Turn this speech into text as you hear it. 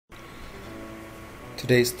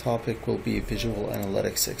Today's topic will be Visual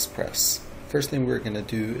Analytics Express. First thing we're going to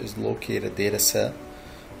do is locate a data set.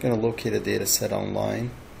 We're going to locate a data set online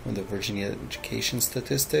on the Virginia Education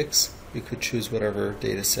Statistics. You could choose whatever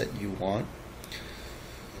data set you want.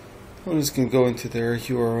 I'm just going to go into their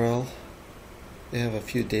URL. They have a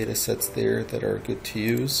few data sets there that are good to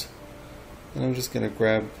use. And I'm just going to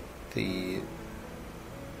grab the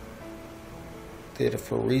data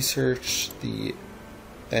for research, the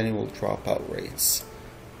annual dropout rates.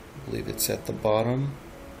 I believe it's at the bottom.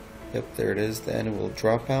 Yep, there it is, the annual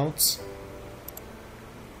dropouts.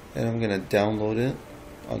 And I'm going to download it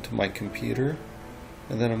onto my computer.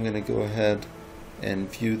 And then I'm going to go ahead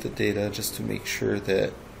and view the data just to make sure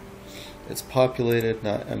that it's populated,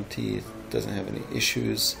 not empty, it doesn't have any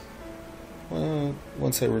issues.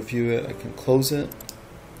 Once I review it, I can close it.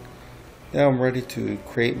 Now I'm ready to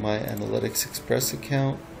create my Analytics Express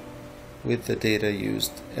account with the data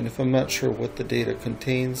used. And if I'm not sure what the data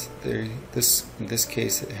contains, in this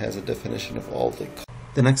case it has a definition of all the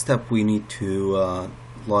next step, we need to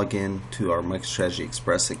log in to our MicroStrategy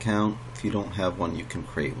Express account. If you don't have one, you can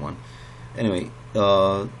create one. Anyway,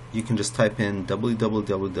 you can just type in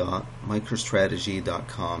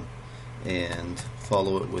www.microstrategy.com and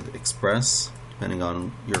follow it with Express. Depending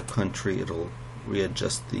on your country, it'll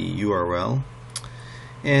readjust the URL.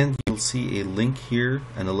 And you'll see a link here,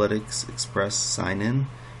 Analytics Express sign in.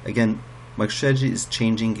 Again, MicroStrategy is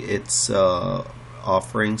changing its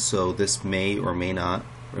offering, so this may or may not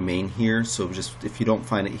remain here. So just if you don't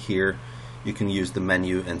find it here, you can use the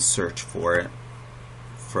menu and search for it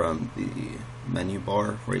from the menu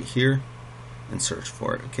bar right here and search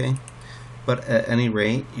for it, okay? But at any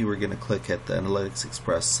rate, you are going to click at the Analytics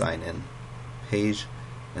Express sign in page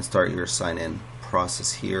and start your sign in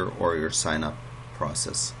process here, or your sign up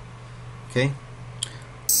process. Okay?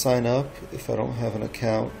 Sign up if I don't have an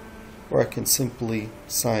account, or I can simply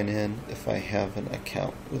sign in if I have an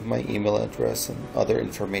account with my email address and other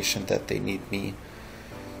information that they need me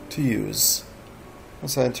to use.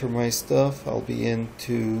 Once I enter my stuff, I'll be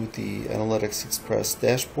into the Analytics Express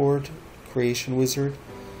dashboard creation wizard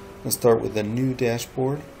and start with a new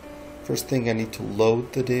dashboard. First thing, I need to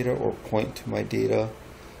load the data or point to my data,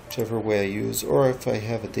 whichever way I use, or if I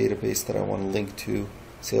have a database that I want to link to,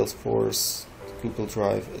 Salesforce, Google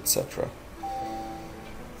Drive, etc.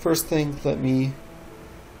 First thing, let me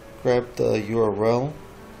grab the URL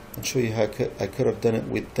and show you how I could have done it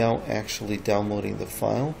without actually downloading the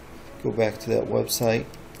file. Go back to that website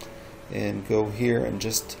and go here and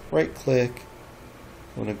just right click.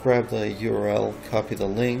 I'm going to grab the URL, copy the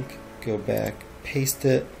link, go back, paste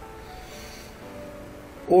it.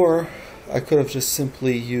 Or I could have just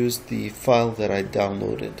simply used the file that I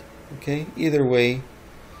downloaded. Okay, either way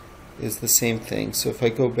is the same thing. So if I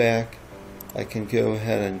go back, I can go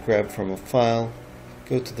ahead and grab from a file,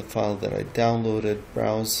 go to the file that I downloaded,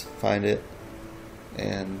 browse, find it,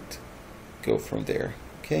 and go from there.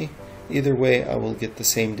 Okay, either way I will get the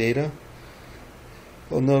same data.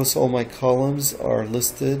 You'll notice all my columns are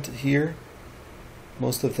listed here.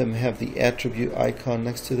 Most of them have the attribute icon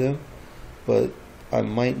next to them, but I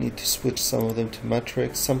might need to switch some of them to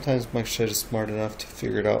metrics. Sometimes MicroStrategy is smart enough to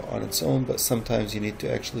figure it out on its own, but sometimes you need to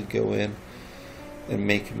actually go in and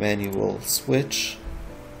make a manual switch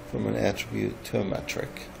from an attribute to a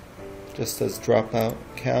metric. Just as dropout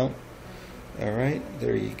count. Alright,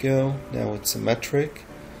 there you go. Now it's a metric.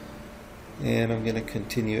 And I'm going to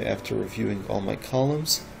continue after reviewing all my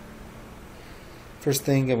columns. First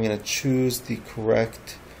thing, I'm going to choose the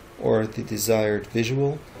correct or the desired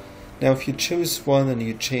visual. Now if you choose one and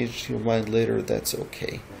you change your mind later, that's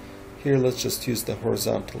okay. Here let's just use the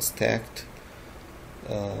horizontal stacked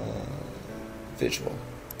visual.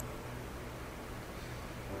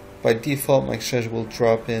 By default, MicroStrategy will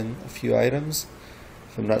drop in a few items.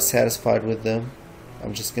 If I'm not satisfied with them,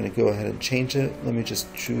 I'm just going to go ahead and change it. Let me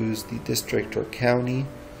just choose the district or county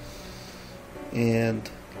and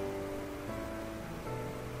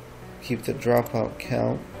keep the dropout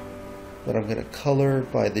count. But I'm going to color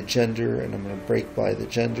by the gender and I'm going to break by the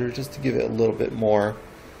gender just to give it a little bit more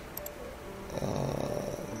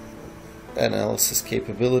analysis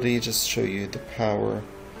capability, just to show you the power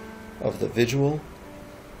of the visual.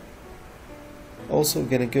 Also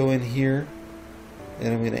going to go in here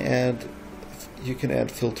and I'm going to add, you can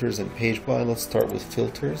add filters and page by. Let's start with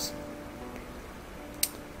filters.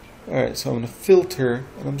 Alright, so I'm going to filter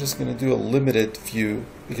and I'm just going to do a limited view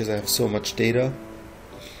because I have so much data.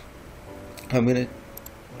 I'm going to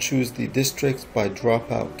choose the districts by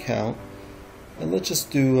dropout count, and let's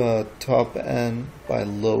just do top N by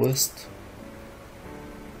lowest.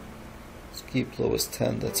 Let's keep lowest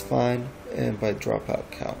 10, that's fine, and by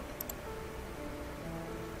dropout count.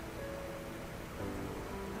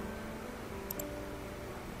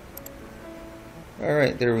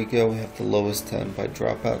 Alright, there we go. We have the lowest 10 by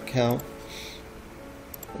dropout count.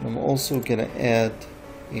 And I'm also going to add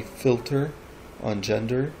a filter on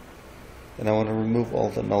gender. And I want to remove all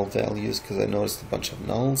the null values because I noticed a bunch of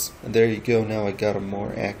nulls. And there you go, now I got a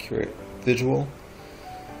more accurate visual.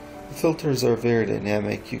 The filters are very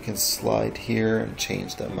dynamic. You can slide here and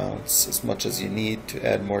change the amounts as much as you need to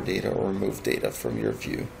add more data or remove data from your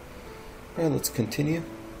view. Alright, let's continue.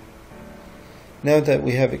 Now that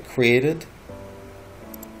we have it created,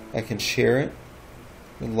 I can share it.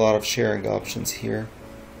 A lot of sharing options here.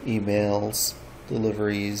 Emails,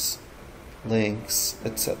 deliveries, links,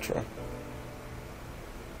 etc.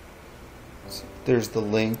 So there's the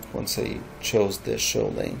link once I chose this show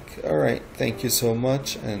link. Alright, thank you so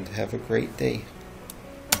much and have a great day.